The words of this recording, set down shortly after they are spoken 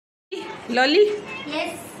Lolly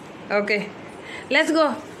Yes. Okay let's go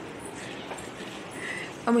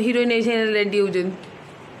हम heroine ready हो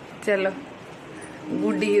चलो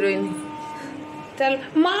गुड हीरोइन चल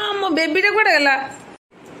माँ मो बेबी कौटे गला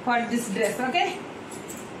what this dress okay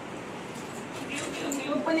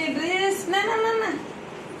open ये ड्रेस ना ना ना ना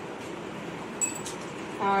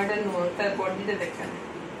हाँ डन हो तार बॉडी तो देखा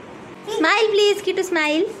Smile, please. Kittu,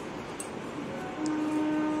 smile.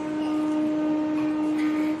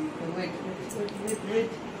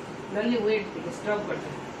 wait lolly wait stop कर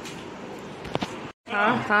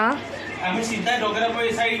हाँ हाँ हमें सीधा डोगरा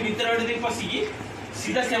पे साइड भीतर आड़े देख पसी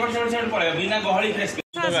सीधा सेवन पड़ेगा बिना गहली फ्रेश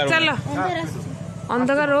चलो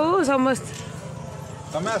अंधकार हो समस्त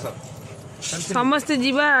तमे आस समस्त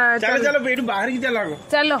जीवा चलो चलो बेट बाहर की चला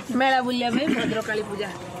चलो मेला बुलिया भाई भद्रकाली पूजा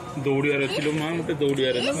दौड़ियार अछि लो मां मते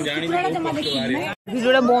दौड़ियार अछि हम जानि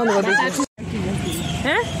वीडियोटा बंद कर दे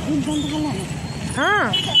हैं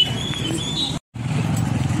हाँ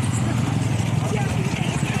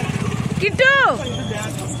Kittu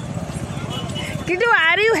Kittu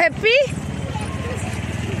are you happy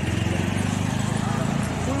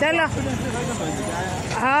चलो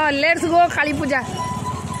हाँ लेट्स गो काली पूजा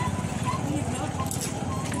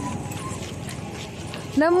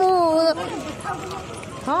ना मु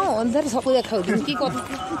हाँ अंदर सब देखा कि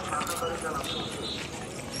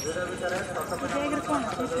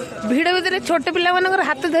भिड़ भितर छोट पिला मान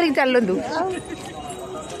हाथ धरिक चलतु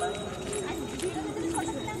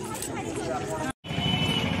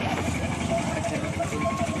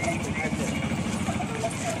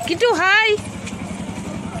किटू हाय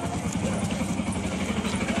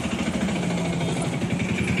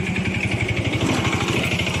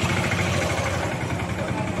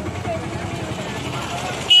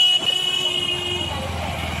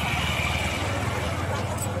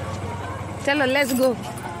चलो लेट्स गो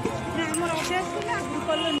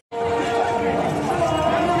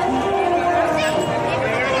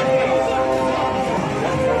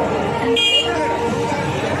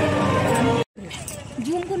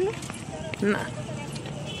ना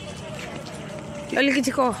लली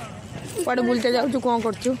किछि कह पड़े बुलते जाऊ कौन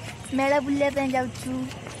करछु मेला बुलिया पे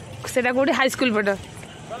जाउछु सेटा कोठी हाई स्कूल पट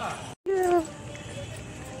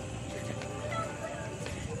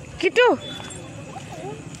किटू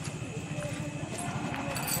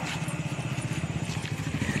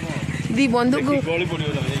दी बंदूक गली पड़ियो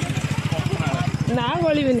ना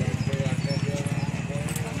गली भी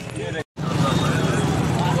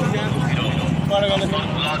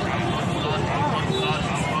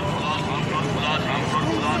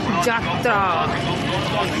जात्रा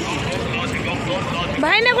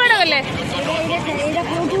भाई ने कौन गले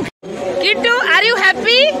Kittu are you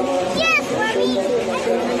happy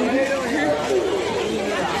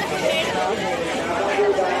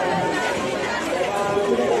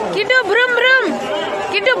Kittu vroom vroom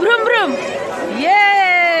Kittu vroom vroom ये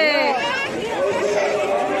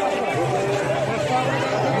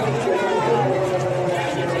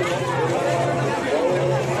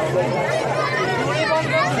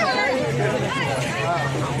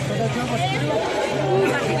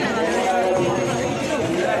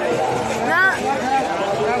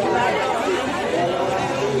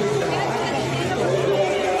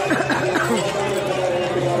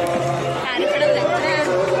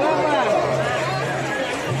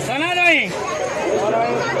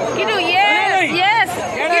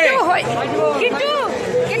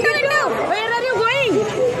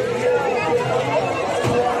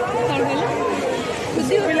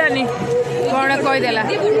कौन कहीदेला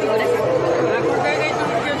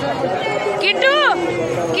Kittu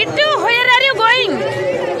Kittu where are you going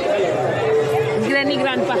granny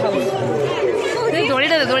grandpa house दोड़ी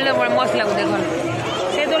मस्त लगू देख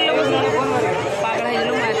से दोड़ी पागल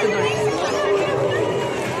हो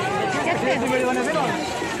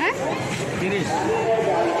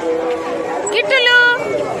किट्टू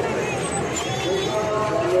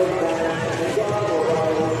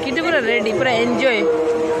किट्टू पूरा रेडी पूरा enjoy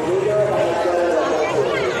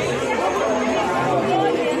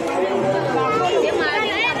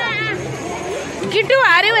Kittu,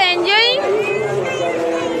 are you enjoying?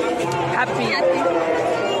 Happy.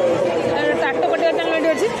 टाटो कटे चल बैठे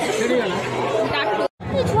अछि टाटो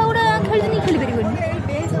छौड़ा खेल नहीं खेल परिबन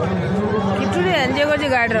किट्टू रे एंजॉय कर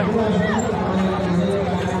गाड़ी रो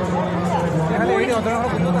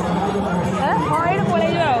हां एड पळे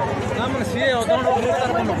जाओ ना मन सीए अदन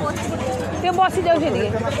ते बसी जाउ छे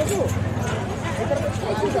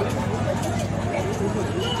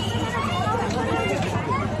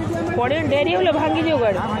पड़े डेरी होले भांगी जो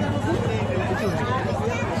गाड़ी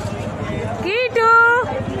किटू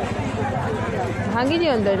भांगी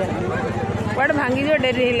जो अंदर पड़ भांगी जो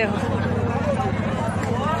डेरी होले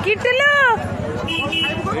किटलो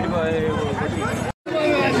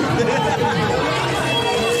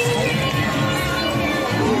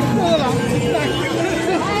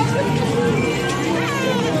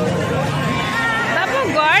बापू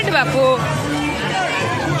God Bapu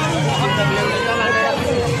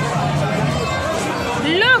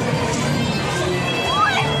look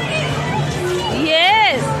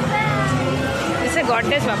yes it's a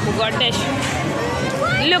goddess Bapu goddess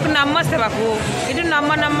look नमस्ते बापू इधर नम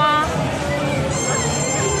नम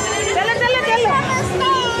चलो चलो चलो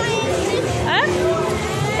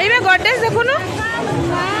ये गॉडेस देखो ना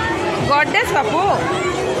गॉडेस बापू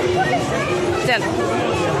चल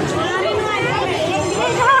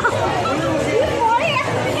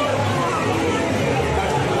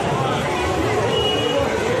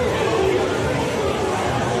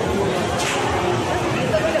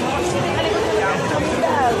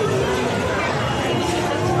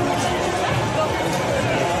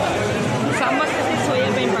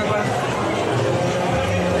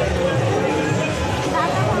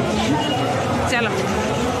चलो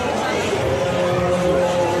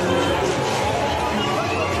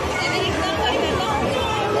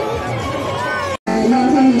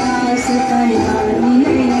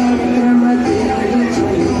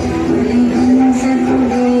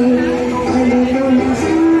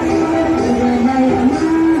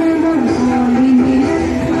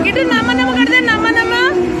इटू नम नम कर दे नम नम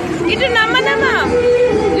इटू नम नम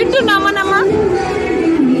इटू नम नम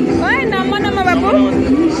ओए नम नम बाबू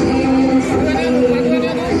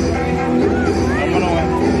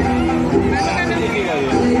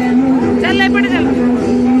चल पड़े चलो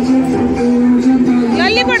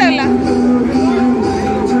लल्ली पड़ोला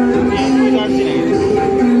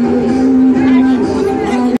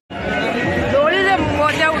दोली रे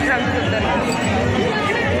मजा उठा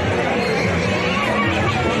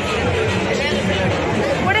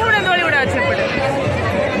बड़े बड़े दोली गुड़ा अच्छे पड़े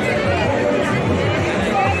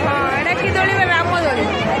हाँ एटा की दोली में राम दोली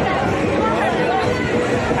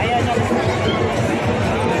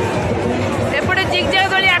एपटे जिगजाग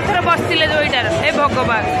दोली आठर बसते जो यार हे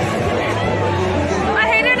भगवान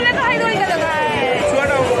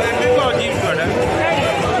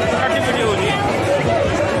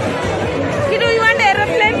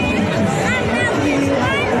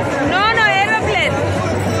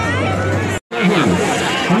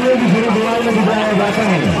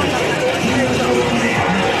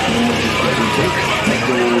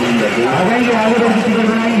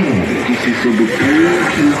किसी से भी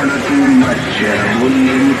तू मच्छर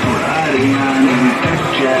बोलने में तुम्हारे आने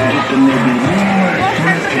कच्चा जितने भी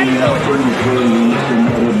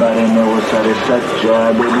मेरे बारे में वो सारे सच्चा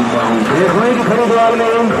बोली खरीदवार में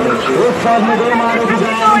एक साथ में 2 मारे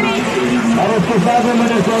और उसके साथ में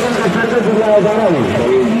मैंने 14 का सर्कस दिखाया जा रहा हूँ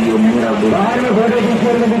मेरा बाहर में फोटो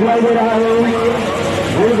पिक्चर में दिखाई दे रहा है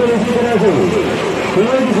बिल्कुल इसी तरह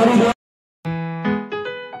से